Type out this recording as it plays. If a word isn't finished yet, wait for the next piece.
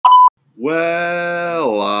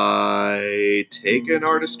Well, I take an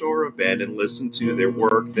artist or a band and listen to their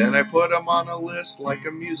work. Then I put them on a list like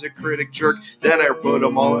a music critic jerk. Then I put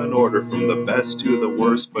them all in order from the best to the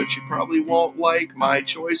worst. But you probably won't like my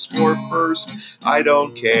choice for first. I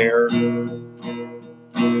don't care.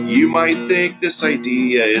 You might think this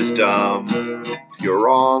idea is dumb. You're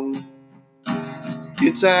wrong.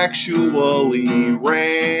 It's actually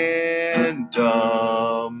random.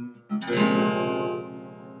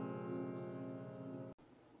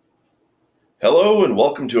 Hello and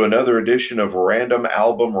welcome to another edition of Random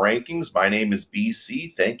Album Rankings. My name is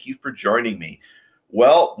BC. Thank you for joining me.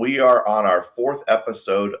 Well, we are on our fourth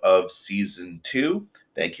episode of Season 2.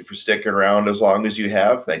 Thank you for sticking around as long as you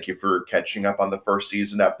have. Thank you for catching up on the first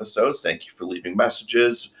season episodes. Thank you for leaving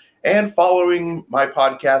messages and following my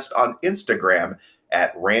podcast on Instagram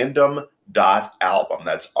at random.album.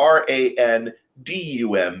 That's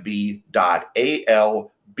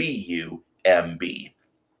RANDUMB.ALBUMB.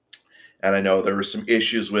 And I know there were some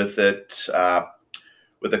issues with it,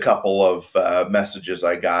 with a couple of messages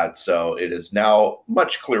I got. So it is now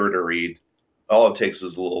much clearer to read. All it takes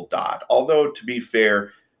is a little dot. Although, to be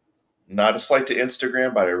fair, not a slight to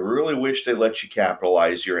Instagram, but I really wish they let you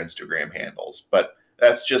capitalize your Instagram handles. But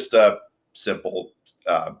that's just a simple,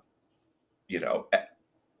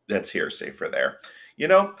 that's hearsay for there.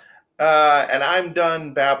 And I'm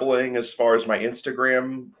done babbling as far as my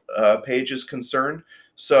Instagram page is concerned.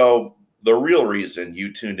 So the real reason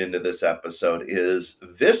you tuned into this episode is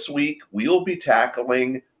this week we'll be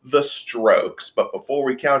tackling The Strokes. But before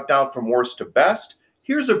we count down from worst to best,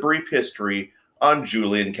 here's a brief history on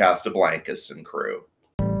Julian Casablancas and crew.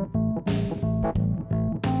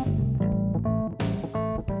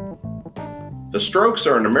 The Strokes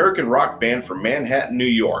are an American rock band from Manhattan, New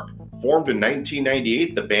York. Formed in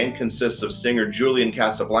 1998, the band consists of singer Julian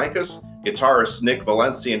Casablancas, guitarist Nick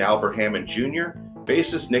Valenci and Albert Hammond Jr.,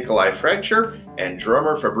 bassist Nikolai Freccer, and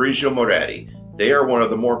drummer Fabrizio Moretti. They are one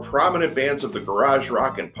of the more prominent bands of the garage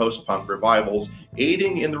rock and post-punk revivals,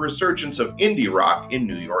 aiding in the resurgence of indie rock in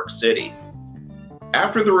New York City.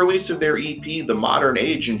 After the release of their EP, The Modern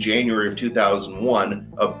Age, in January of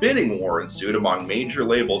 2001, a bidding war ensued among major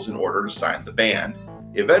labels in order to sign the band.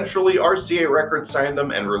 Eventually, RCA Records signed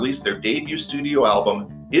them and released their debut studio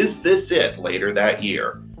album, Is This It?, later that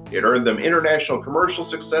year. It earned them international commercial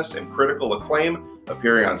success and critical acclaim,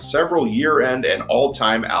 appearing on several year-end and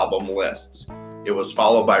all-time album lists. It was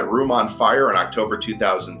followed by Room on Fire in October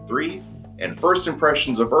 2003 and First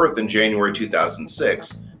Impressions of Earth in January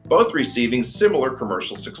 2006, both receiving similar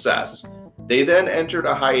commercial success. They then entered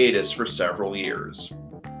a hiatus for several years.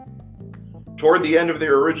 Toward the end of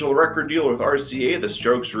their original record deal with RCA, the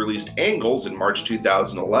Strokes released Angles in March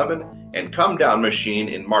 2011 and Come Down Machine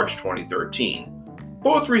in March 2013.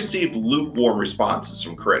 Both received lukewarm responses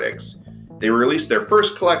from critics. They released their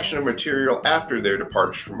first collection of material after their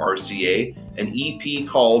departure from RCA, an EP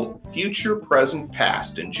called Future, Present,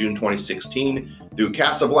 Past in June 2016 through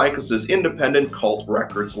Casablancas' independent Cult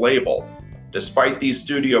Records label. Despite these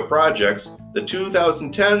studio projects, the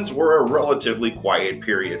 2010s were a relatively quiet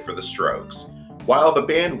period for the Strokes. While the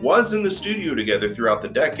band was in the studio together throughout the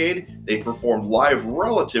decade, they performed live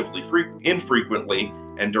relatively infrequently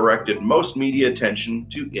and directed most media attention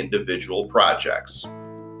to individual projects.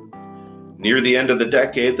 Near the end of the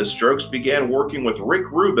decade, the Strokes began working with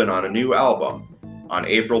Rick Rubin on a new album. On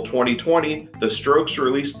April 2020, the Strokes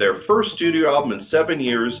released their first studio album in 7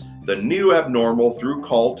 years, The New Abnormal, through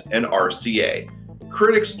Cult and RCA.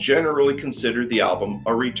 Critics generally considered the album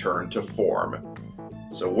a return to form.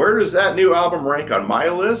 So where does that new album rank on my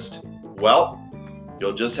list? Well,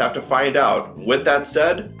 you'll just have to find out. With that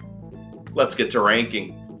said, let's get to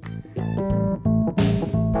ranking.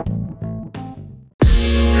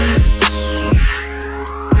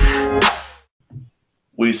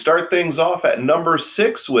 We start things off at number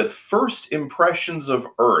 6 with First Impressions of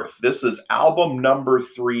Earth. This is album number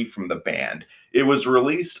 3 from the band. It was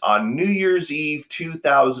released on New Year's Eve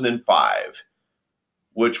 2005,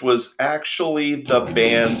 which was actually the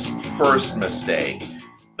band's first mistake.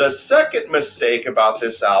 The second mistake about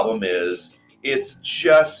this album is it's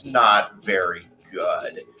just not very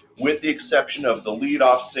good, with the exception of the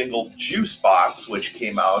lead-off single Juicebox, which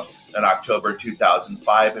came out in October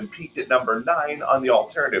 2005 and peaked at number 9 on the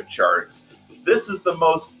alternative charts. This is the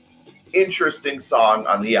most interesting song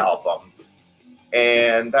on the album,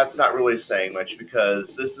 and that's not really saying much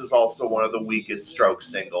because this is also one of the weakest Strokes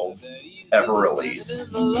singles ever released.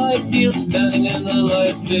 In the light field, standing in the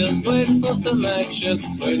light field, waiting for some action,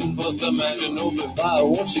 over by,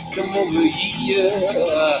 won't you come over here?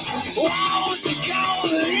 Won't you come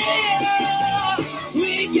over here?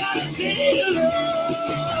 We gotta see love.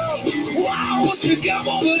 won't you come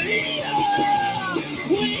over here?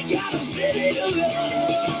 We got a city to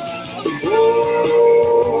love.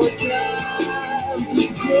 Oh, time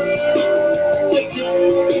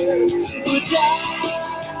grudges, but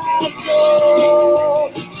die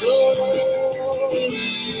so slowly.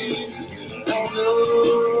 I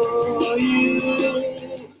know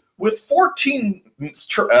you. With 14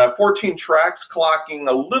 tracks clocking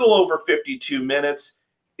a little over 52 minutes,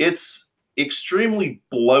 it's extremely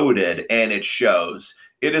bloated and it shows.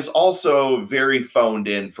 It is also very phoned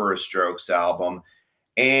in for a Strokes album,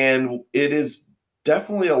 and it is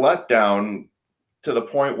definitely a letdown to the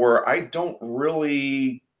point where I don't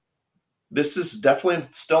really. This is definitely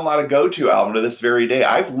still not a go-to album to this very day.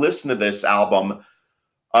 I've listened to this album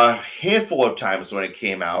a handful of times when it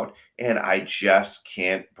came out, and I just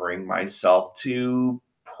can't bring myself to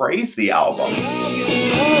praise the album.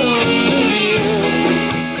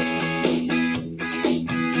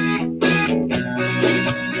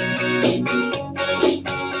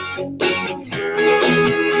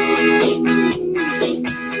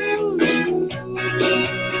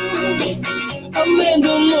 I may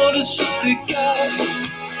not notice what they got.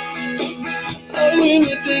 I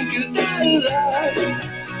really think of that a lot.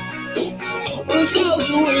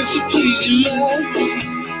 1,000 ways to please you, man.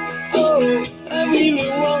 Oh, I'm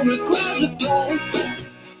even one requires a plan.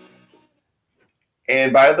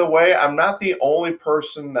 And by the way, I'm not the only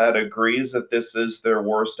person that agrees that this is their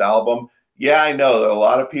worst album. Yeah, I know there are a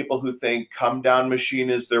lot of people who think Come Down Machine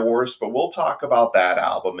is their worst, but we'll talk about that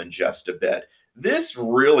album in just a bit. This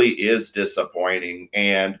really is disappointing.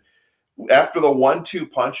 And after the 1-2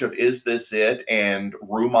 punch of Is This It and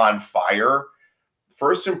Room on Fire,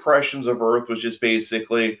 First Impressions of Earth was just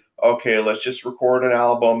basically, okay, let's just record an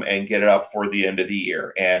album and get it up for the end of the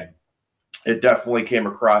year. And it definitely came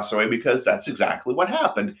across that way because that's exactly what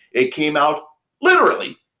happened. It came out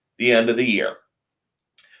literally the end of the year.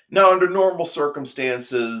 Now, under normal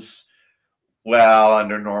circumstances,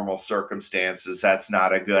 that's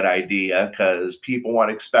not a good idea because people want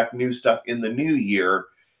to expect new stuff in the new year.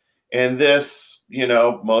 And this,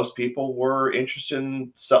 most people were interested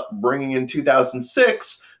in bringing in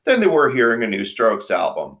 2006 than they were hearing a new Strokes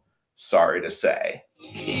album. Sorry to say.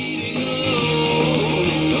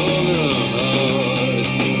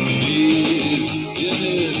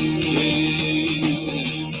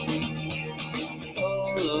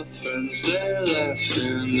 They're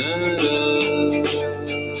laughing at us.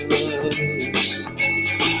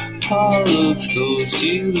 All of those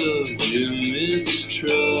you loved, you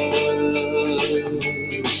mistrust.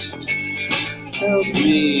 Help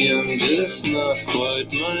me, I'm just not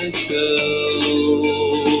quite myself.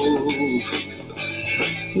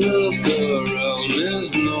 Look around,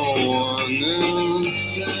 there's no one else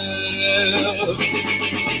there.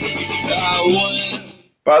 I went.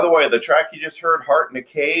 By the way, the track you just heard, Heart in a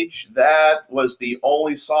Cage, that was the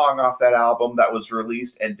only song off that album that was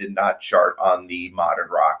released and did not chart on the modern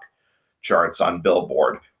rock charts on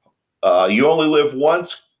Billboard. You Only Live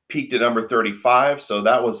Once peaked at number 35, so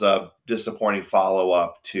that was a disappointing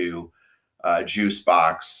follow-up to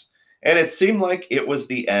Juicebox. And it seemed like it was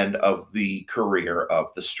the end of the career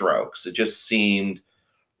of the Strokes. It just seemed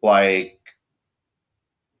like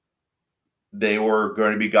they were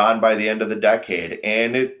going to be gone by the end of the decade.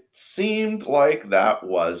 And it seemed like that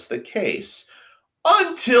was the case.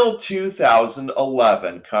 Until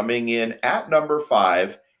 2011, coming in at number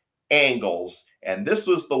 5, Angles. And this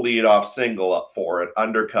was the lead-off single up for it,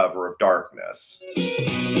 Under Cover of Darkness.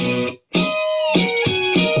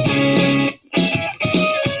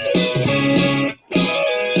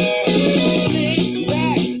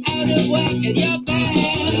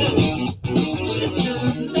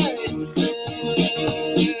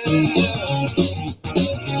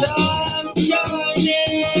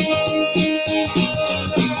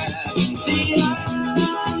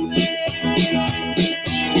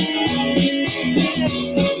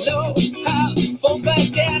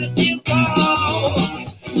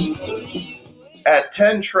 At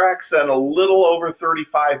 10 tracks and a little over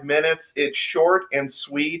 35 minutes, it's short and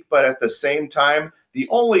sweet, but at the same time, the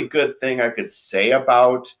only good thing I could say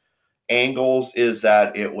about Angles is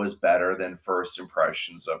that it was better than First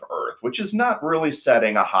Impressions of Earth, which is not really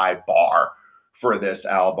setting a high bar for this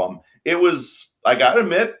album. It was, I gotta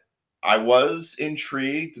admit, I was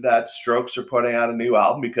intrigued that Strokes are putting out a new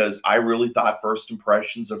album because I really thought First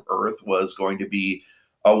Impressions of Earth was going to be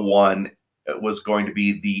it was going to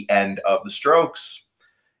be the end of the Strokes.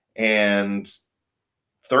 And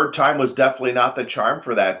Third Time was definitely not the charm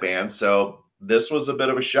for that band. So this was a bit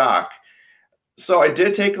of a shock. So I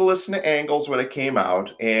did take a listen to Angles when it came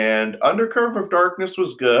out, and Undercurve of Darkness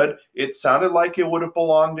was good. It sounded like it would have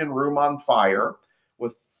belonged in Room on Fire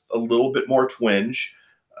with a little bit more twinge.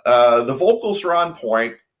 The vocals are on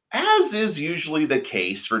point, as is usually the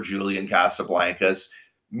case for Julian Casablancas.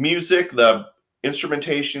 Music, the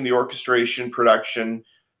instrumentation, the orchestration, production,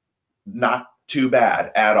 not too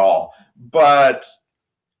bad at all. But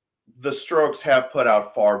the Strokes have put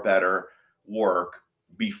out far better work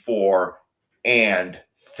before and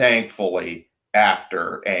thankfully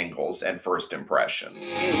after Angles and First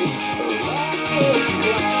Impressions.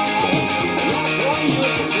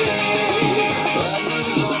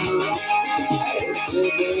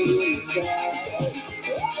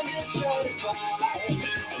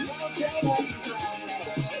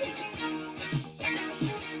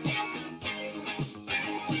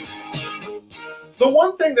 The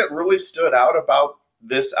one thing that really stood out about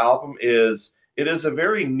this album is it is a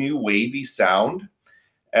very new wavy sound.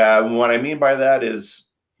 What I mean by that is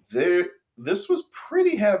this was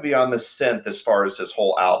pretty heavy on the synth as far as this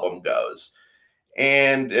whole album goes.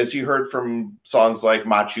 And as you heard from songs like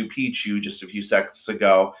Machu Picchu just a few seconds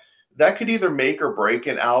ago, that could either make or break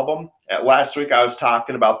an album. Last week I was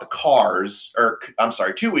talking about the Cars, or I'm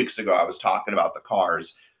sorry, 2 weeks ago I was talking about the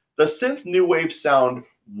Cars. The synth new wave sound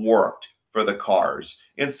worked for the Cars.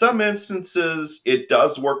 In some instances, it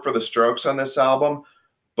does work for the Strokes on this album,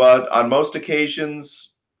 but on most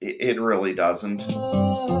occasions, it really doesn't.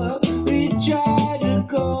 We tried to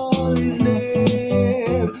call his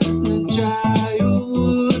name, the child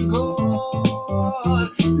would call,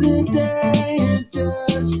 the day had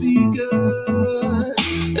just begun,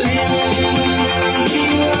 living in an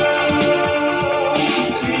empty world,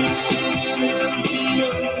 living in an empty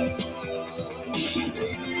world.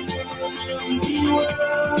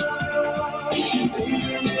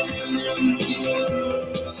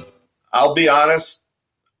 I'll be honest,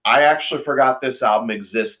 I actually forgot this album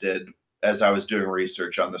existed as I was doing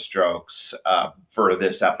research on the Strokes for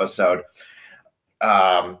this episode.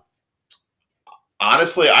 Honestly,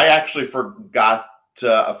 I actually forgot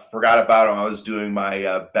about it when I was doing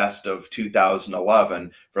my best of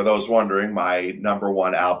 2011. For those wondering, my number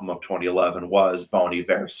one album of 2011 was Bon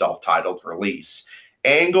Iver's self-titled release.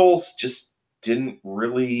 Angles just didn't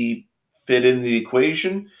really fit in the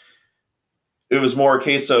equation. It was more a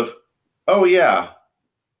case of, oh yeah,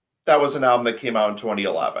 that was an album that came out in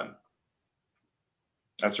 2011.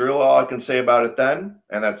 That's really all I can say about it then,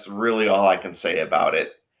 and that's really all I can say about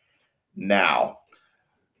it now.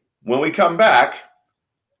 When we come back,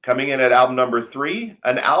 coming in at album number 3,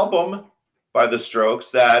 an album by the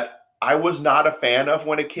Strokes that I was not a fan of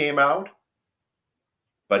when it came out,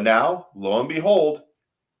 but now, lo and behold,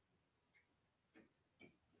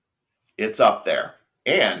 it's up there.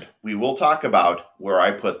 And we will talk about where I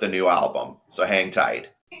put the new album, so hang tight.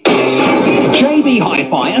 JB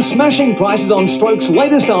Hi-Fi are smashing prices on Strokes'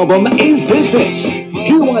 latest album, Is This It?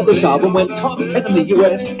 Hear why this album went top 10 in the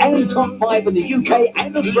US and top 5 in the UK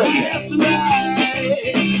and Australia.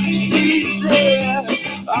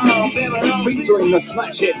 Featuring the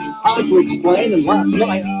smash hits Hard to Explain and Last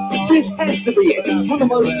Night, this has to be it for the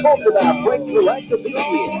most talked about breakthrough act of this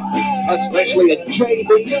year, especially at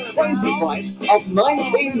JB's crazy price of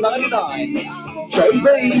 $19.99.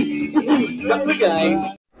 JB, come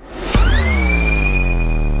again.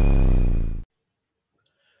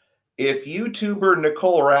 If YouTuber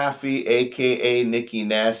Nicole Raffi, aka Nikki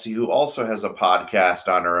Nasty, who also has a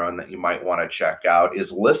podcast on her own that you might want to check out,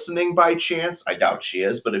 is listening by chance, I doubt she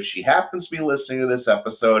is, but if she happens to be listening to this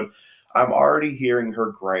episode, I'm already hearing her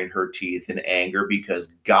grind her teeth in anger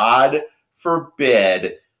because God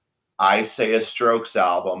forbid I say a Strokes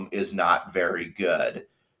album is not very good.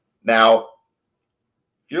 Now,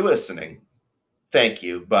 if you're listening, thank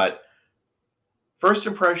you, but First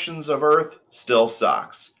Impressions of Earth still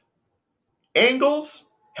sucks. Angles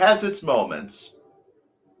has its moments,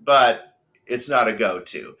 but it's not a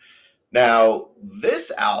go-to. Now,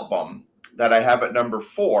 this album that I have at number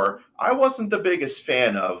 4, I wasn't the biggest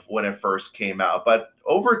fan of when it first came out, but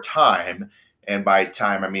over time, and by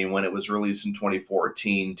time I mean when it was released in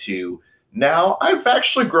 2014 to now, I've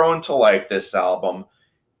actually grown to like this album,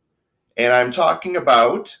 and I'm talking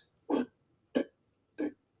about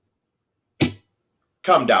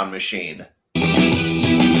Come Down Machine.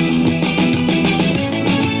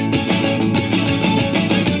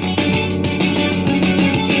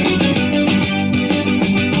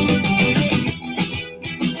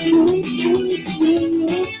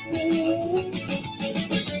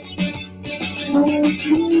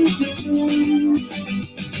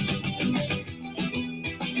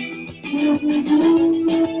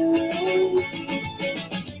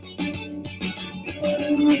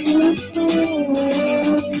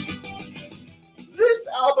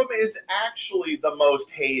 the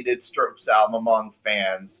most hated Strokes album among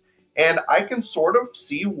fans, and I can sort of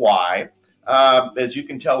see why. As you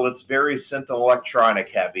can tell, it's very synth and electronic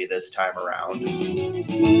heavy this time around.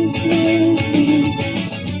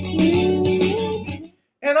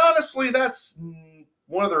 And honestly, that's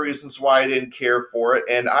one of the reasons why I didn't care for it,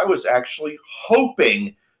 and I was actually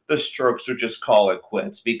hoping the Strokes would just call it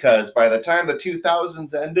quits, because by the time the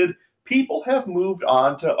 2000s ended, people have moved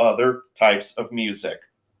on to other types of music.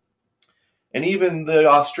 And even the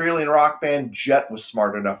Australian rock band Jet was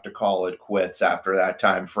smart enough to call it quits after that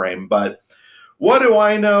time frame. But what do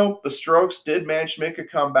I know? The Strokes did manage to make a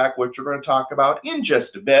comeback, which we're going to talk about in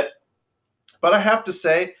just a bit. But I have to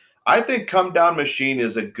say, I think Come Down Machine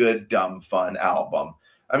is a good, dumb, fun album.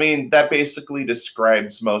 I mean, that basically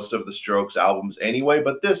describes most of the Strokes albums anyway,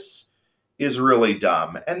 but this is really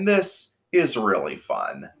dumb, and this is really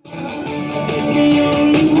fun.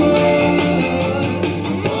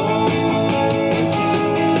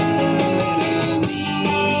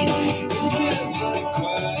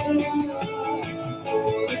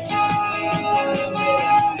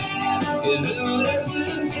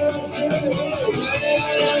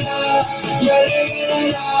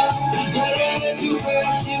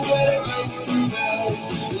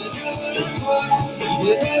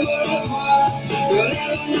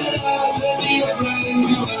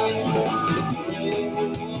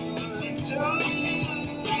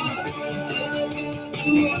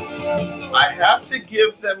 I have to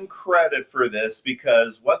give them credit for this,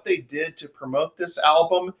 because what they did to promote this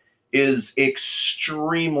album is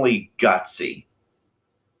extremely gutsy.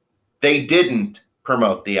 They didn't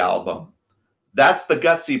promote the album. That's the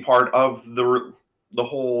gutsy part of the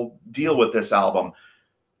whole deal with this album.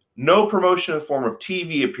 No promotion in the form of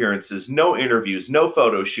TV appearances, no interviews, no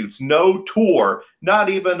photo shoots, no tour, not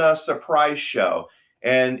even a surprise show.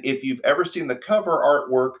 And if you've ever seen the cover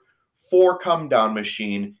artwork for Come Down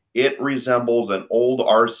Machine, it resembles an old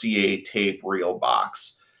RCA tape reel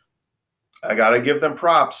box. I gotta give them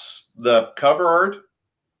props. The cover art,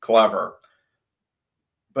 clever.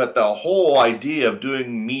 But the whole idea of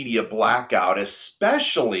doing media blackout,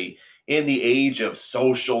 especially in the age of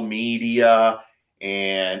social media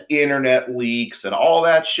and internet leaks and all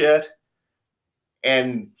that shit,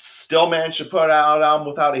 and still manage to put out an album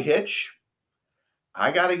without a hitch,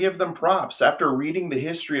 I gotta give them props. After reading the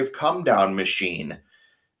history of Come Down Machine,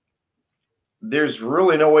 there's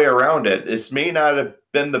really no way around it. This may not have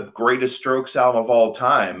been the greatest Strokes album of all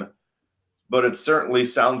time, but it certainly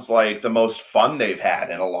sounds like the most fun they've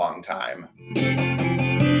had in a long time.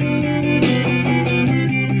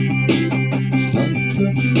 It's not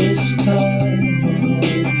the first time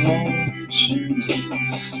I've watched you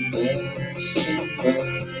passing by.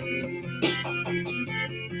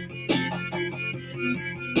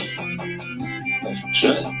 I've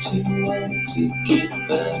tried too hard to get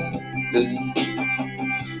back there,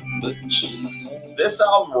 but you know. This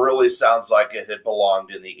album really sounds like it had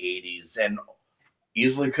belonged in the 80s and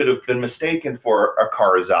easily could have been mistaken for a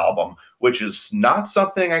Cars album, which is not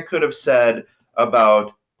something I could have said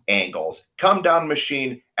about Angles. Come Down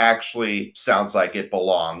Machine actually sounds like it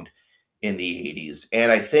belonged in the 80s,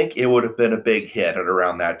 and I think it would have been a big hit at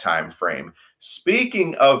around that time frame.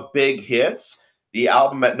 Speaking of big hits, the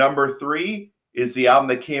album at number 3 is the album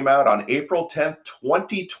that came out on April 10th,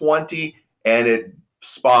 2020, and it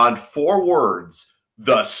spawned 4 words: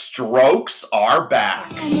 The Strokes are back.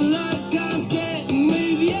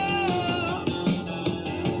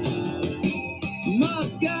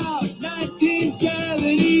 Moscow,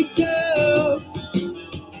 1972.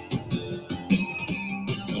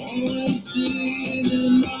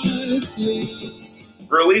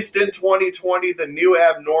 Released in 2020, The New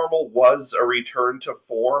Abnormal was a return to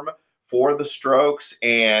form for the Strokes,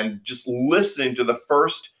 and just listening to the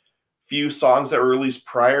first few songs that were released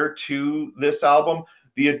prior to this album,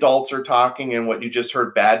 The Adults Are Talking and what you just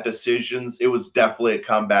heard, Bad Decisions, it was definitely a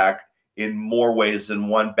comeback in more ways than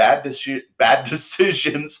one. Bad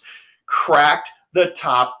Decisions cracked the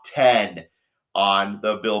top 10 on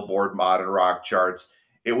the Billboard Modern Rock charts.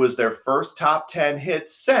 It was their first top 10 hit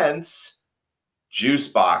since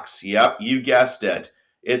Juicebox. Yep, you guessed it.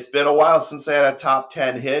 It's been a while since they had a top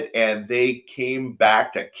 10 hit, and they came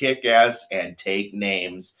back to kick ass and take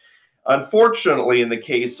names. Unfortunately, in the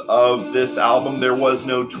case of this album, there was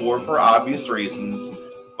no tour for obvious reasons.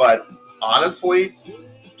 But honestly,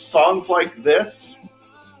 songs like this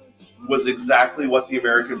was exactly what the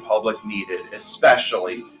American public needed,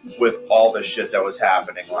 especially with all the shit that was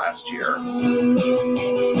happening last year.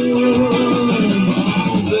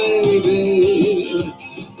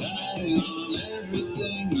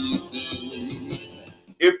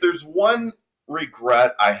 If there's one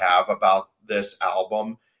regret I have about this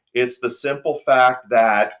album. It's the simple fact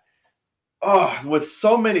that, with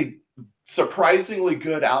so many surprisingly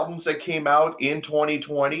good albums that came out in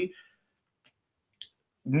 2020,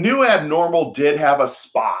 New Abnormal did have a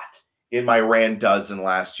spot in my Rand Dozen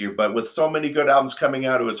last year, but with so many good albums coming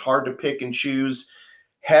out, it was hard to pick and choose.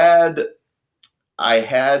 Had I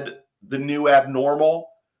had the New Abnormal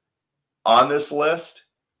on this list,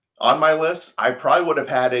 on my list, I probably would have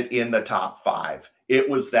had it in the top 5. It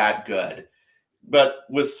was that good. But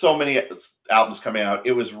with so many albums coming out,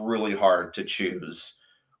 it was really hard to choose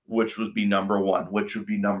which would be number 1, which would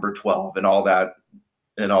be number 12, and all that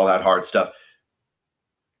hard stuff.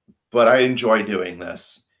 But I enjoy doing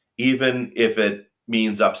this, even if it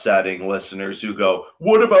means upsetting listeners who go,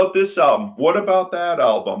 "What about this album? What about that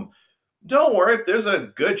album?" Don't worry, there's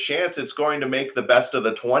a good chance it's going to make the best of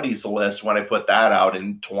the 20s list when I put that out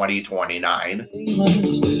in 2029.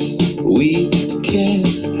 We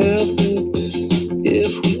can't help it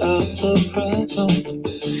if we are the problem.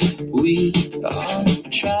 We are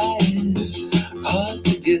trying hard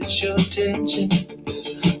to get your attention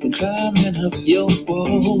and climbing up your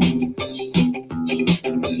wall.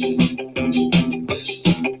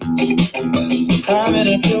 Climbing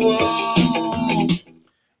up your wall.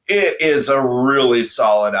 It is a really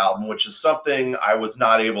solid album, which is something I was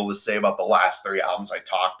not able to say about the last 3 albums I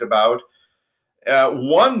talked about.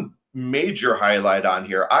 One major highlight on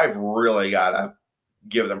here, I've really got to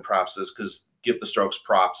give them props to this, give the Strokes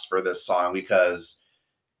props for this song, because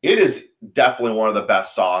it is definitely one of the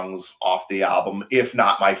best songs off the album, if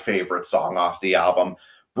not my favorite song off the album.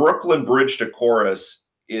 Brooklyn Bridge to Chorus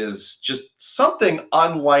is just something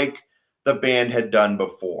unlike the band had done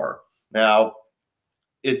before. Now,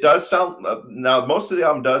 it does sound, most of the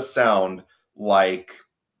album does sound like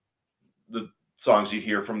the songs you'd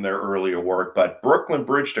hear from their earlier work, but Brooklyn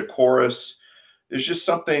Bridge to Chorus is just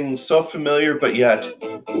something so familiar, but yet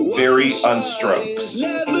very unstrokes.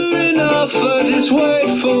 Never enough, I just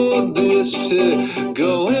wait for this to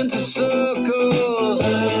go into circles.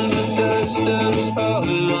 And the distance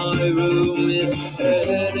from my room is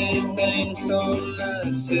anything so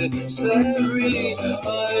necessary.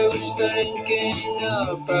 I was thinking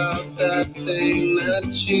about that thing that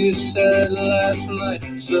you said last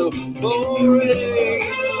night, so boring.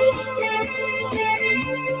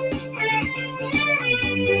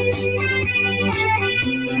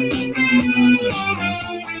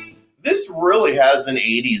 This really has an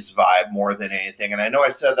 80s vibe more than anything. And I know I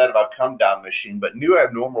said that about Come Down Machine, but New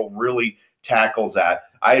Abnormal really tackles that.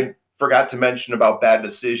 I forgot to mention about Bad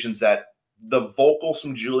Decisions that the vocals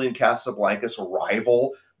from Julian Casablancas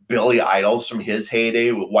rival Billy Idol's from his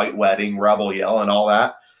heyday with White Wedding, Rebel Yell, and all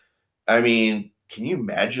that. I mean, can you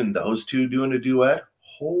imagine those two doing a duet?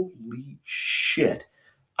 Holy shit.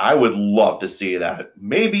 I would love to see that.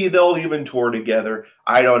 Maybe they'll even tour together.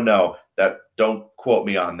 I don't know. Don't quote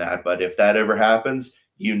me on that, but if that ever happens,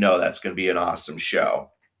 you know that's going to be an awesome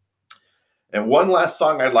show. And one last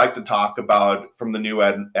song I'd like to talk about from the New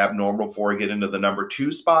Abnormal before I get into the number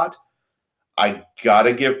 2 spot. I got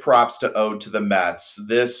to give props to Ode to the Mets.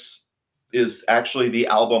 This is actually the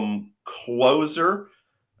album closer,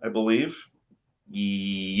 I believe.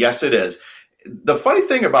 Yes, it is. The funny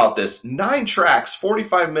thing about this, 9 tracks,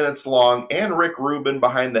 45 minutes long, and Rick Rubin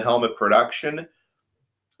behind the helmet production.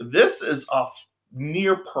 This is a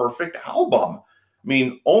near perfect album. I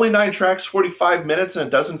mean, only 9 tracks, 45 minutes, and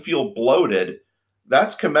it doesn't feel bloated.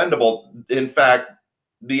 That's commendable. In fact,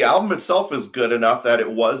 the album itself is good enough that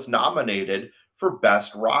it was nominated for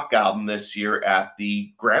Best Rock Album this year at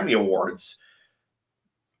the Grammy Awards.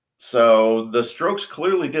 So the Strokes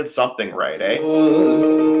clearly did something right, eh?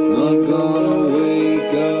 Not gonna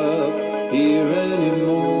wake up here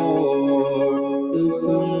anymore.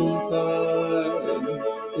 Sometimes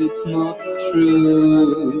it's not the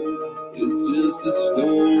truth. It's just a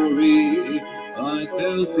story I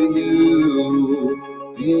tell to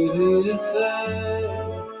you. Easy to say,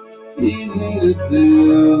 easy to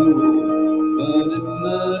do, but it's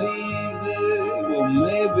not easy. Well,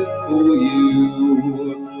 maybe for you.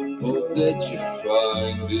 Hope that you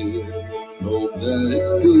find it. Hope that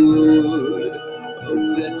it's good. Hope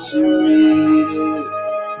that you read it.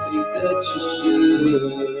 Think that you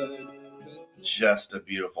should. Just a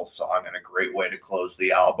beautiful song and a great way to close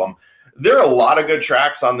the album. There are a lot of good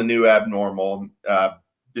tracks on the New Abnormal,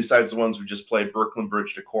 besides the ones we just played, Brooklyn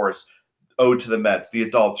Bridge to Chorus, Ode to the Mets, The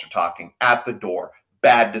Adults Are Talking, At the Door,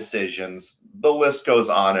 Bad Decisions. The list goes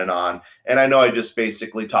on. And I know I just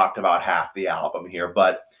basically talked about half the album here,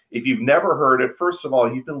 but if you've never heard it, first of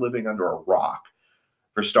all, you've been living under a rock,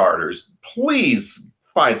 for starters. Please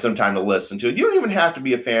find some time to listen to it. You don't even have to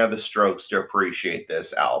be a fan of the Strokes to appreciate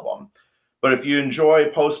this album. But if you enjoy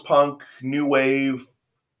post-punk, new wave,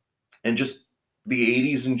 and just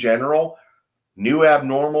the 80s in general, New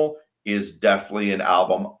Abnormal is definitely an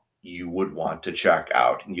album you would want to check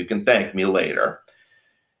out. And you can thank me later.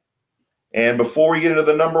 And before we get into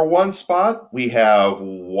the number one spot, we have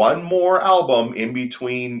one more album in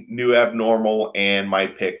between New Abnormal and my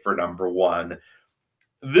pick for number one.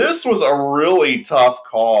 This was a really tough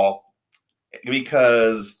call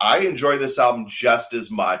because I enjoy this album just as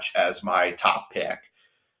much as my top pick.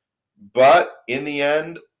 But in the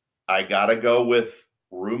end, I gotta go with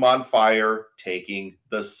Room on Fire taking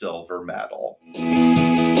the silver medal.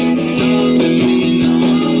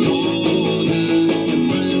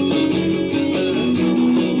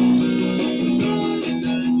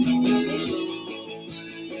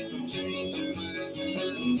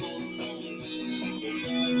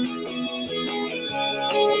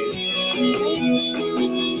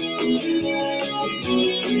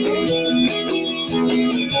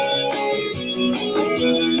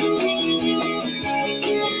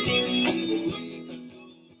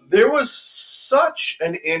 There was such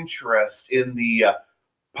an interest in the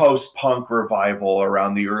post-punk revival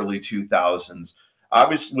around the early 2000s.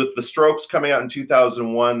 Obviously, with the Strokes coming out in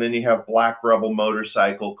 2001, then you have Black Rebel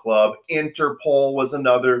Motorcycle Club. Interpol was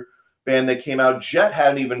another band that came out. Jet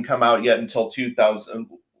hadn't even come out yet until 2000,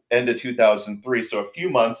 end of 2003, so a few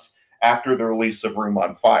months after the release of Room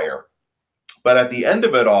on Fire. But at the end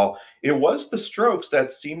of it all, it was the Strokes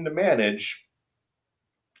that seemed to manage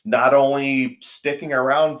not only sticking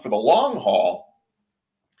around for the long haul,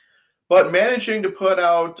 but managing to put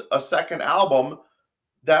out a second album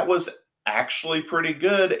that was actually pretty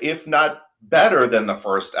good, if not better than the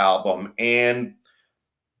first album. And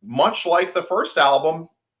much like the first album,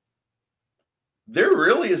 there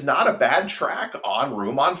really is not a bad track on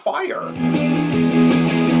Room on Fire.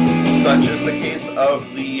 Such is the case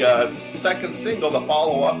of the second single, the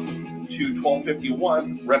follow-up to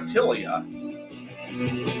 1251, Reptilia.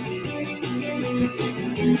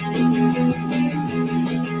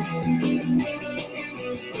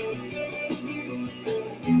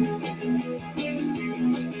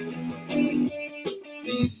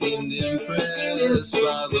 He seemed impressed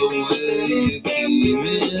by the way you came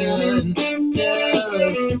in. Tell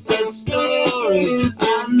us the story.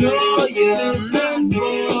 I know you're not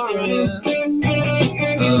boring.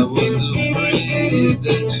 I was afraid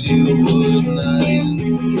that you would not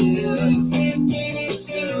insist. You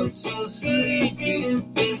sound so sleepy.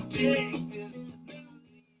 Just take this.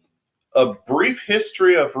 A brief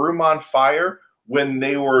history of Room on Fire. When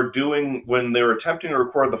they were attempting to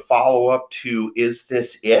record the follow-up to Is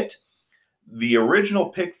This It?, the original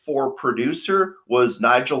pick for producer was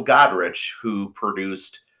Nigel Godrich, who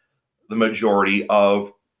produced the majority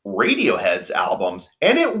of Radiohead's albums.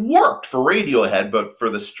 And it worked for Radiohead, but for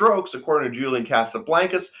the Strokes, according to Julian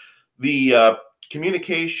Casablancas, the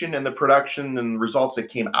communication and the production and results that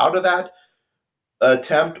came out of that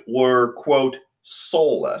attempt were, quote,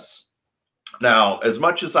 soulless. Now, as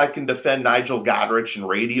much as I can defend Nigel Godrich and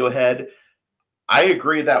Radiohead, I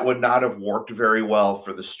agree that would not have worked very well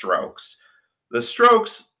for the Strokes. The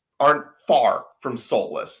Strokes aren't far from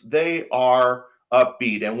soulless. They are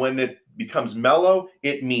upbeat, and when it becomes mellow,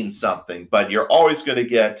 it means something. But you're always going to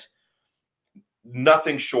get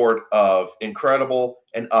nothing short of incredible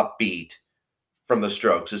and upbeat from the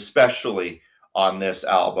Strokes, especially on this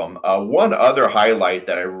album. One other highlight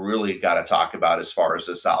that I really got to talk about as far as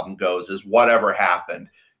this album goes is Whatever Happened.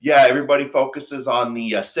 Yeah, everybody focuses on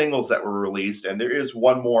the singles that were released, and there is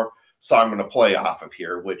one more song I'm going to play off of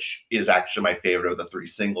here, which is actually my favorite of the three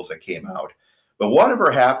singles that came out. But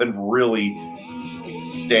Whatever Happened really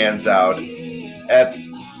stands out. At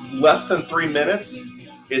less than 3 minutes,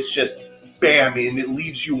 it's just bam, and it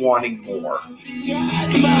leaves you wanting more.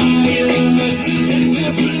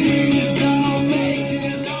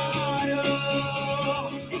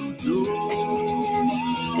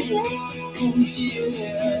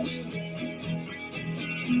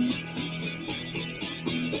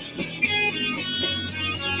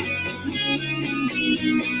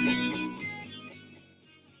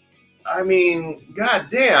 I mean,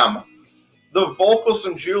 goddamn, the vocals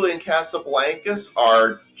from Julian Casablancas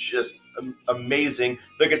are just amazing.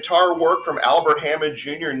 The guitar work from Albert Hammond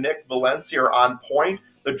Jr. and Nick Valencia are on point.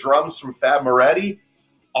 The drums from Fab Moretti,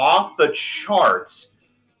 off the charts.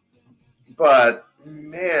 But,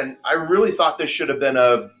 man, I really thought this should have been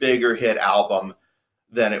a bigger hit album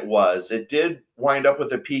than it was. It did wind up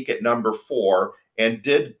with a peak at number 4 and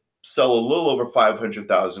did sell a little over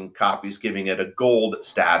 500,000 copies, giving it a gold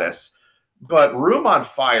status. But Room on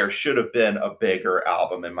Fire should have been a bigger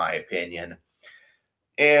album, in my opinion.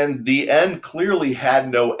 And the end clearly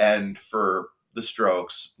had no end for the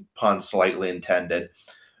Strokes, pun slightly intended.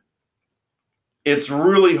 It's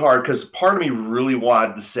really hard because part of me really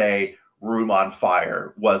wanted to say Room on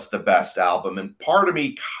Fire was the best album, and part of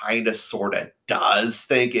me kind of sort of does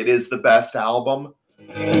think it is the best album.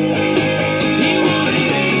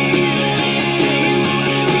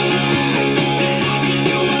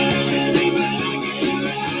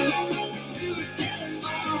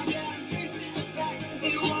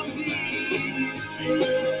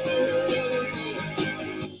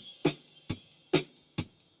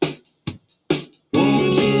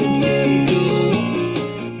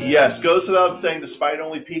 Yes, goes without saying, despite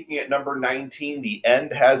only peaking at number 19, The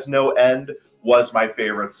End Has No End was my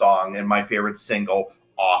favorite song and my favorite single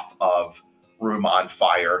off of Room on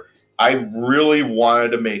Fire. I really wanted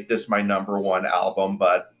to make this my number one album,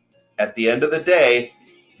 but at the end of the day,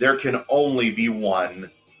 there can only be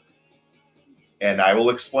one. And I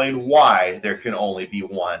will explain why there can only be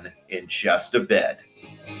one in just a bit.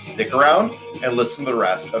 Stick around and listen to the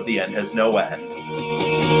rest of The End Has No End.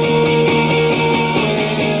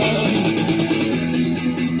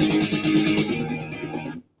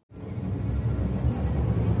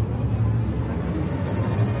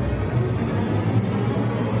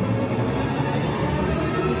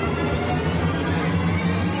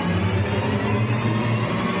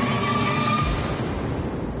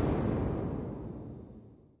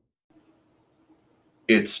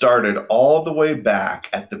 It started all the way back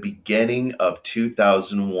at the beginning of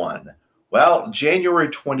 2001. Well, January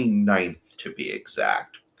 29th to be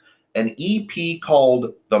exact. An EP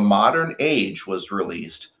called The Modern Age was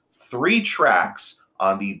released, 3 tracks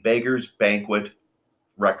on the Beggars Banquet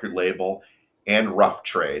record label and Rough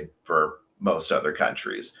Trade for most other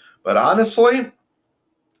countries. But honestly,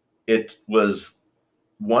 it was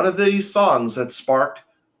one of these songs that sparked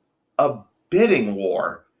a bidding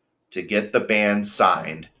war to get the band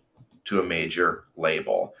signed to a major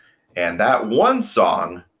label. And that one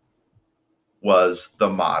song was The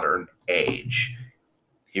Modern Age.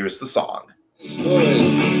 Here's the song. A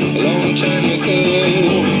long time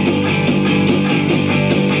ago.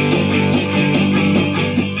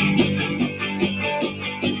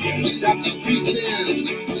 Stop to pretend,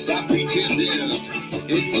 stop pretending.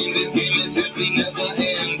 It seems this game is simply never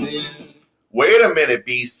ending. Wait a minute,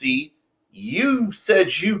 BC. You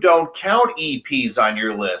said you don't count EPs on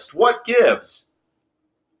your list. What gives?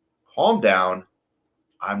 Calm down.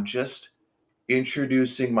 I'm just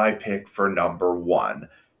introducing my pick for number one.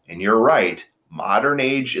 And you're right. Modern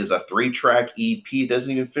Age is a 3-track EP.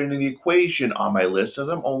 Doesn't even fit into the equation on my list as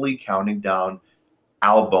I'm only counting down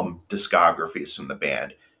album discographies from the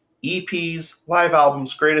band. EPs, live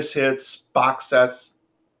albums, greatest hits, box sets,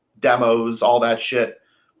 demos, all that shit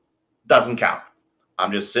doesn't count.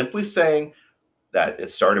 I'm just simply saying that it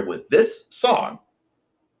started with this song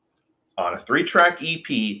on a 3-track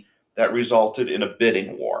EP that resulted in a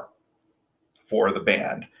bidding war for the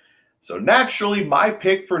band. So naturally, my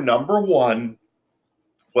pick for number one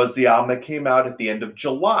was the album that came out at the end of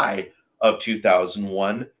July of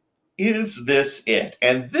 2001, Is This It?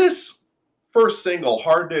 And this first single,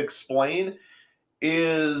 Hard to Explain,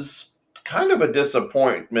 is kind of a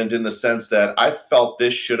disappointment in the sense that I felt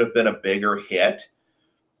this should have been a bigger hit.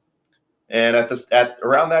 And at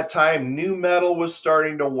around that time, nu metal was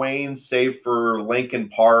starting to wane, save for Linkin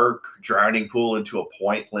Park, Drowning Pool, and to a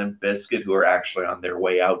point, Limp Bizkit, who are actually on their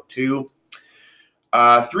way out too.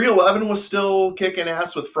 311 was still kicking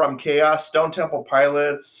ass with From Chaos. Stone Temple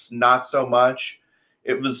Pilots, not so much.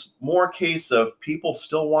 It was more a case of people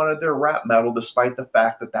still wanted their rap metal, despite the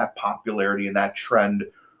fact that that popularity and that trend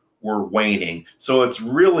were waning. So it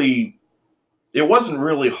wasn't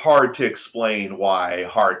really hard to explain why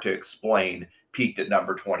Hard to Explain peaked at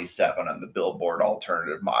number 27 on the Billboard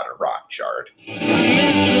Alternative Modern Rock chart.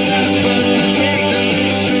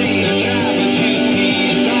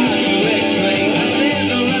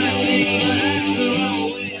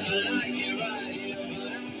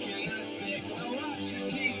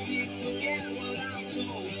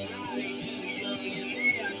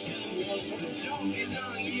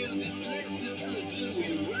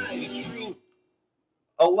 True.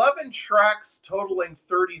 11 tracks totaling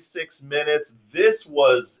 36 minutes. This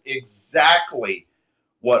was exactly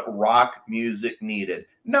what rock music needed.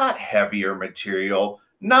 Not heavier material,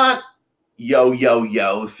 not yo yo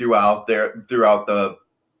yo throughout the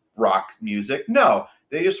rock music. No,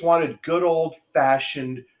 they just wanted good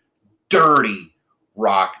old-fashioned dirty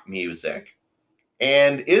rock music.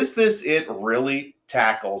 And Is This It really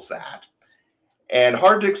tackles that. And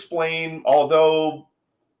Hard to Explain, although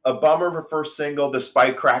a bummer of a first single,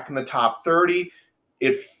 despite cracking the top 30,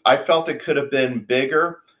 I felt it could have been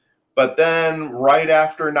bigger. But then right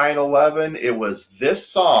after 9/11, it was this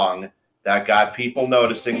song that got people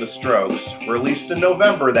noticing the Strokes. Released in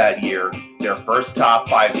November that year, their first top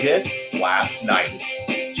 5 hit, Last Night.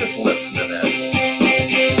 Just listen to this.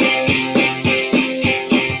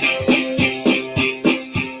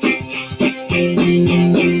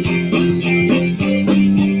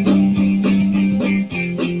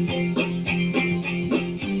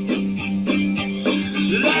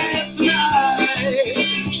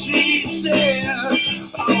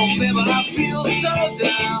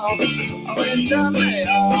 Tell me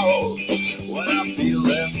out when I feel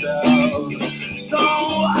left out. So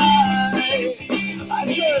I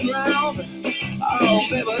turn round. Oh,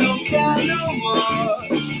 baby, I don't care no more.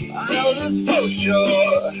 I know this for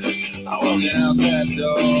sure. I'm walking out that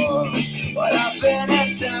door. But I've been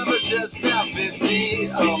in town for just now 50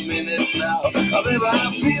 minutes now. Oh, baby,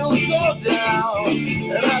 I feel so down.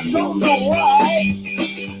 And I don't know why.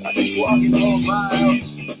 I keep walking for miles.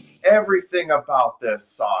 Everything about this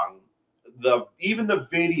song, even the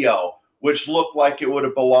video, which looked like it would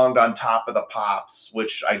have belonged on Top of the Pops,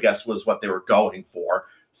 which I guess was what they were going for,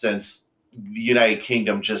 since the United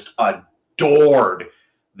Kingdom just adored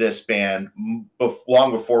this band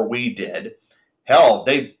long before we did. Hell,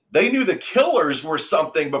 they knew the Killers were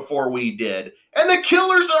something before we did. And the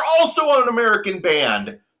Killers are also an American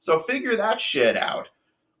band. So figure that shit out.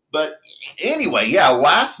 But anyway, yeah,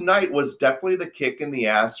 Last Night was definitely the kick in the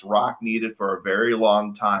ass rock needed for a very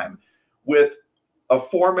long time. With a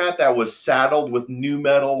format that was saddled with nu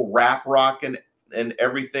metal, rap rock, and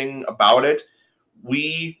everything about it,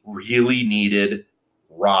 we really needed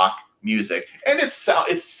rock music. And it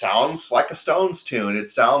sounds like a Stones tune. It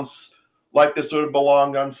sounds like this would have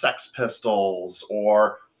belonged on Sex Pistols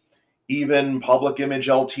or even Public Image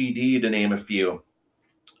Ltd., to name a few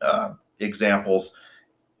examples.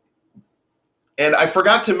 And I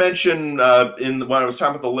forgot to mention when I was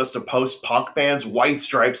talking about the list of post-punk bands, White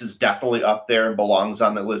Stripes is definitely up there and belongs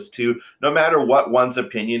on the list too. No matter what one's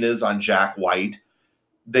opinion is on Jack White,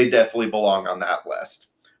 they definitely belong on that list.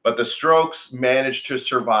 But the Strokes managed to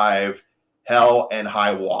survive hell and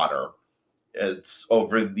high water. It's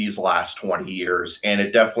over these last 20 years, and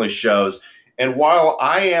it definitely shows. And while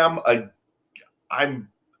I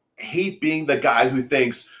hate being the guy who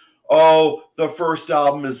thinks, oh, the first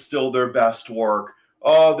album is still their best work.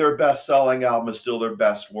 Oh, their best-selling album is still their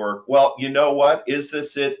best work. Well, you know what? Is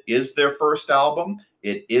This It is their first album.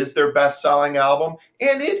 It is their best-selling album,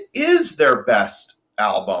 and it is their best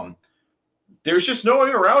album. There's just no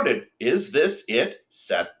way around it. Is This It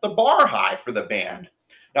set the bar high for the band.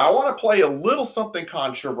 Now, I want to play a little something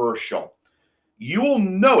controversial. You will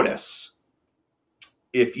notice,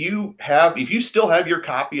 if you still have your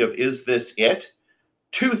copy of Is This It,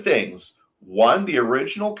 two things. One, the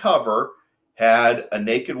original cover had a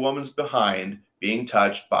naked woman's behind being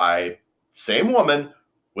touched by same woman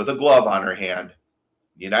with a glove on her hand.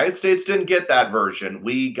 The United States didn't get that version.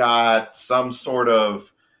 We got some sort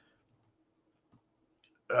of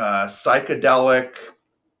psychedelic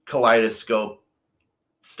kaleidoscope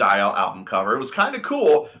style album cover. It was kind of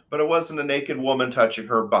cool, but it wasn't a naked woman touching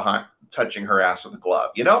her ass with a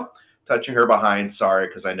glove, touching her behind. Sorry,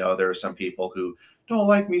 because I know there are some people who don't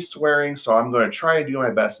like me swearing, so I'm going to try and do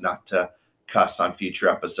my best not to cuss on future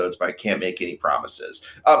episodes, but I can't make any promises.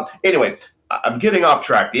 Anyway, I'm getting off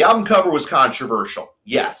track. The album cover was controversial,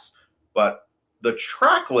 yes, but the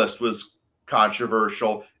track list was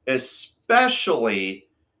controversial, especially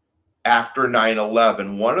after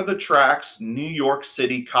 9/11. One of the tracks, New York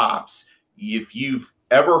City Cops, if you've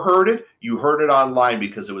ever heard it, you heard it online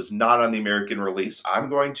because it was not on the American release. I'm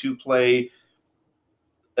going to play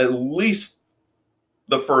at least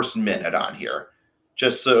the first minute on here,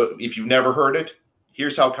 just so if you've never heard it,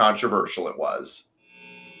 here's how controversial it was.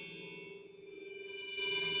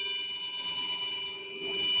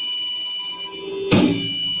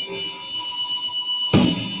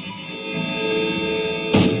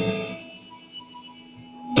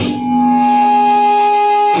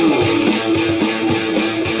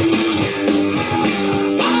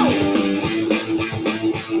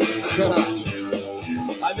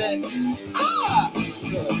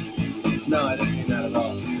 No, I didn't mean that at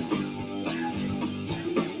all.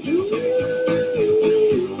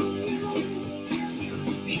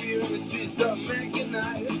 Here in the streets of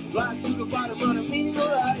mechanized, right to the bottom of the meaning of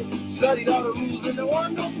life. Studied all the rules and the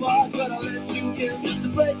one no part, but I let you in just to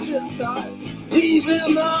break this heart.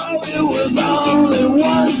 Even though it was only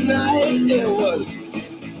one night, it was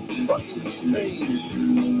fucking strange.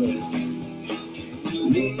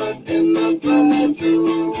 Meet us in the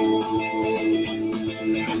bedroom.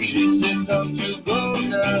 She said time to go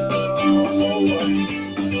now,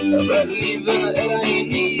 but leaving it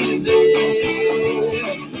ain't easy.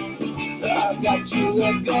 I got to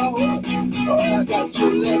let go, oh, I got to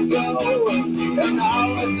let go, and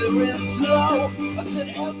now as the wind slow, I said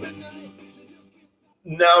every night.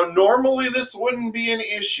 Now, normally this wouldn't be an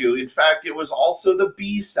issue. In fact, it was also the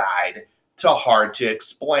B-side to Hard to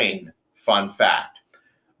Explain. Fun fact.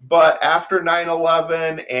 But after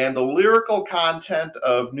 9/11 and the lyrical content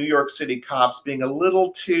of New York City Cops being a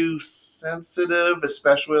little too sensitive,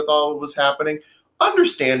 especially with all that was happening,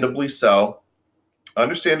 understandably so,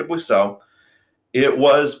 it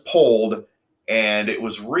was pulled and it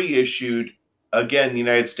was reissued again in the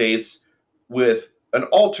United States with an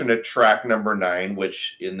alternate track, number 9,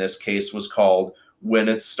 which in this case was called When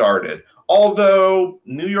It Started. Although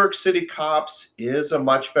New York City Cops is a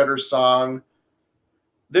much better song,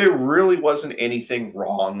 there really wasn't anything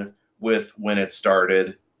wrong with When It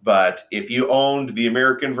Started. But if you owned the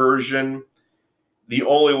American version, the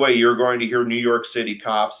only way you're going to hear New York City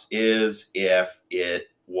Cops is if it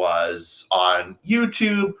was on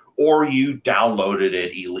YouTube or you downloaded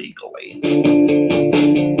it illegally.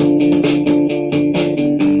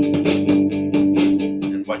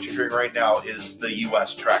 And what you're hearing right now is the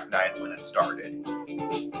US track 9, When It Started.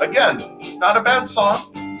 Again, not a bad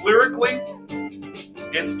song. Lyrically,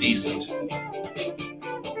 it's decent.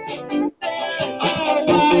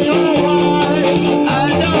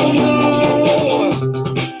 I don't know.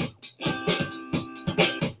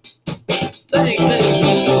 Things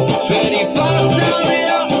move pretty fast now,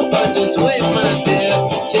 yeah. But just wait, my dear,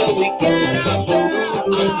 till we get up there.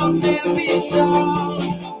 I'll never be sure.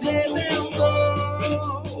 Let them go.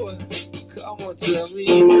 Come on, tell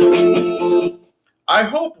me no. I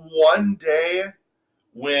hope one day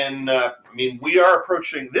when, we are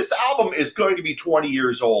approaching, this album is going to be 20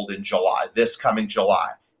 years old in July, this coming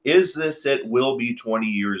July. Is This It will be 20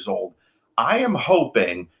 years old. I am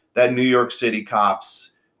hoping that New York City Cops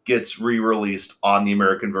gets re-released on the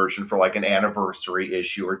American version for like an anniversary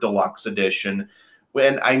issue or deluxe edition.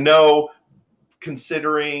 When I know,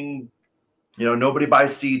 considering, nobody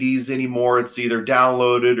buys CDs anymore, it's either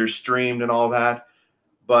downloaded or streamed and all that.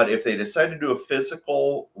 But if they decide to do a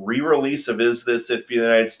physical re-release of Is This It for the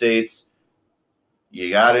United States, you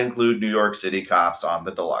got to include New York City Cops on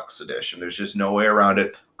the deluxe edition. There's just no way around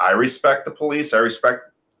it. I respect the police. I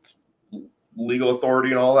respect legal authority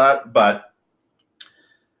and all that. But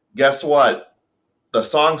guess what? The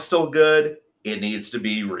song's still good. It needs to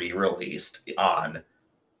be re-released on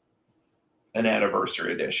an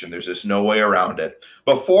anniversary edition. There's just no way around it.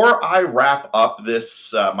 Before I wrap up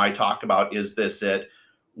this, my talk about Is This It,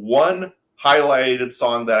 one highlighted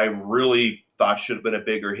song that I really thought should have been a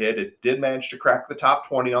bigger hit. It did manage to crack the top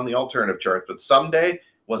 20 on the alternative charts, but Someday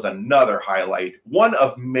was another highlight, one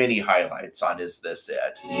of many highlights on Is This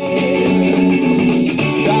It.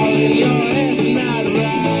 Darling, your head's not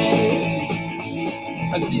right.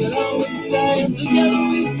 I see it always time together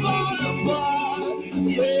we fall apart.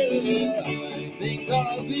 Yeah, I think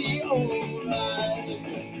I'll be alright.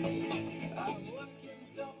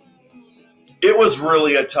 It was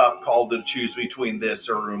really a tough call to choose between this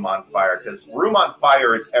or Room on Fire, because Room on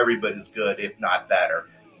Fire is every bit as good, if not better,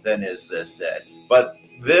 than Is This It. But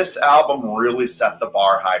this album really set the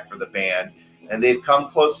bar high for the band, and they've come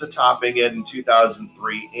close to topping it in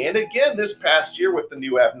 2003, and again this past year with the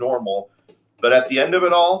new Abnormal. But at the end of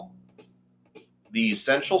it all, the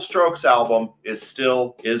Essential Strokes album is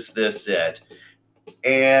still Is This It.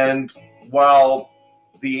 And while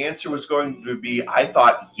the answer was going to be, I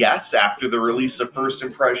thought, yes, after the release of First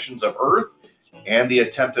Impressions of Earth and the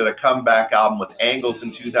attempt at a comeback album with Angles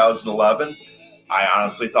in 2011, I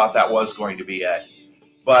honestly thought that was going to be it.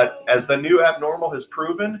 But as the new Abnormal has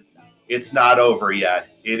proven, it's not over yet.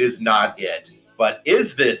 It is not it. But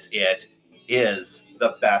Is This It is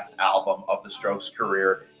the best album of the Strokes'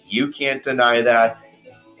 career. You can't deny that.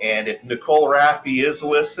 And if Nicole Raffi is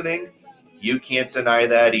listening, you can't deny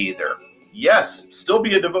that either. Yes, still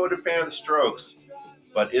be a devoted fan of the Strokes,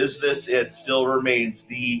 but Is This It still remains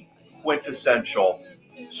the quintessential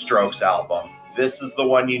Strokes album. This is the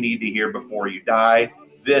one you need to hear before you die.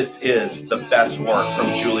 This is the best work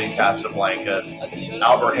from Julian Casablancas,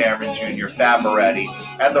 Albert Hammond Jr., Thad Moretti,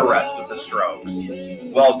 and the rest of the Strokes.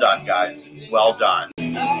 Well done, guys. Well done.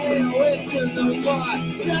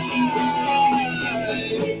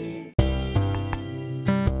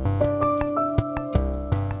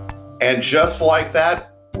 And just like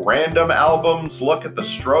that, Random Albums Look at the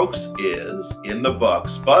Strokes is in the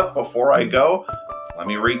books. But before I go, let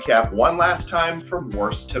me recap one last time from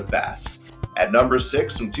worst to best. At number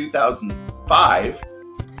 6 from 2005,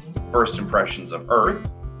 First Impressions of Earth.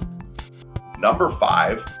 Number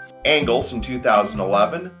 5, Angles from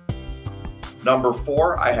 2011. Number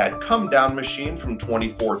 4, I had Come Down Machine from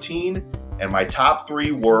 2014. And my top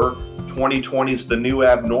 3 were 2020's The New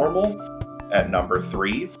Abnormal at number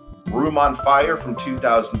 3, Room on Fire from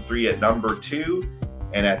 2003 at number 2,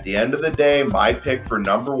 and at the end of the day, my pick for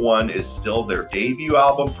number 1 is still their debut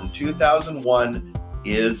album from 2001,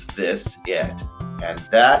 Is This It? And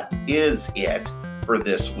that is it for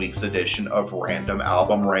this week's edition of Random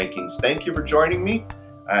Album Rankings. Thank you for joining me,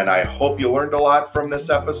 and I hope you learned a lot from this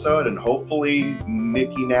episode, and hopefully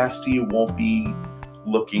Nikki Nasty won't be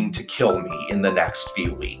looking to kill me in the next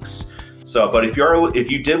few weeks. But if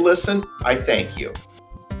you did listen, I thank you.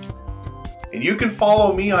 And you can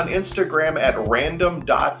follow me on Instagram at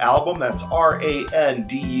random.album. That's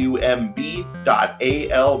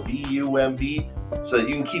RANDUMB.ALBUMB, so that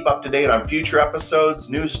you can keep up to date on future episodes,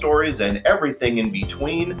 news stories, and everything in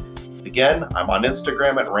between. Again, I'm on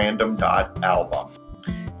Instagram at random.album.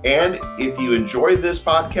 And if you enjoyed this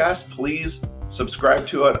podcast, please subscribe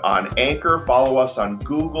to it on Anchor, follow us on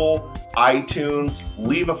Google, iTunes,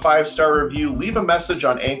 leave a 5-star review, leave a message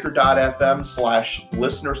on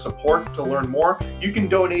anchor.fm/listener support to learn more. You can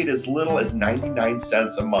donate as little as 99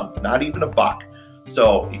 cents a month, not even $1.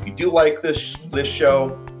 So if you do like this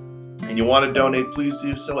show and you want to donate, please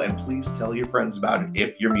do so, and please tell your friends about it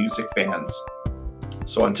if you're music fans.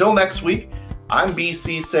 So until next week, I'm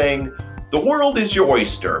BC saying, the world is your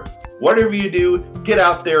oyster. Whatever you do, get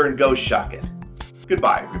out there and go shuck it.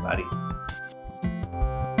 Goodbye, everybody.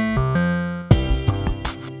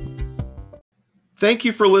 Thank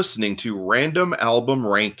you for listening to Random Album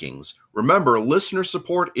Rankings. Remember, listener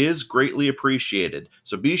support is greatly appreciated,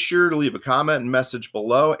 so be sure to leave a comment and message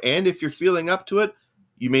below, and if you're feeling up to it,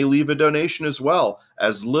 you may leave a donation as well,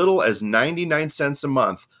 as little as 99 cents a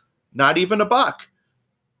month, not even $1.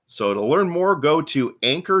 So to learn more, go to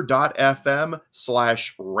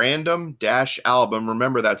anchor.fm/random-album.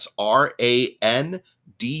 Remember, that's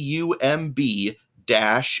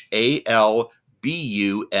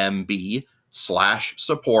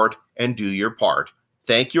RANDUMB-ALBUMB/support, and do your part.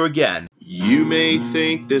 Thank you again. You may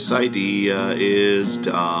think this idea is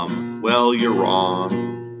dumb. Well, you're wrong.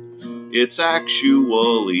 It's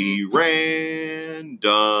actually random.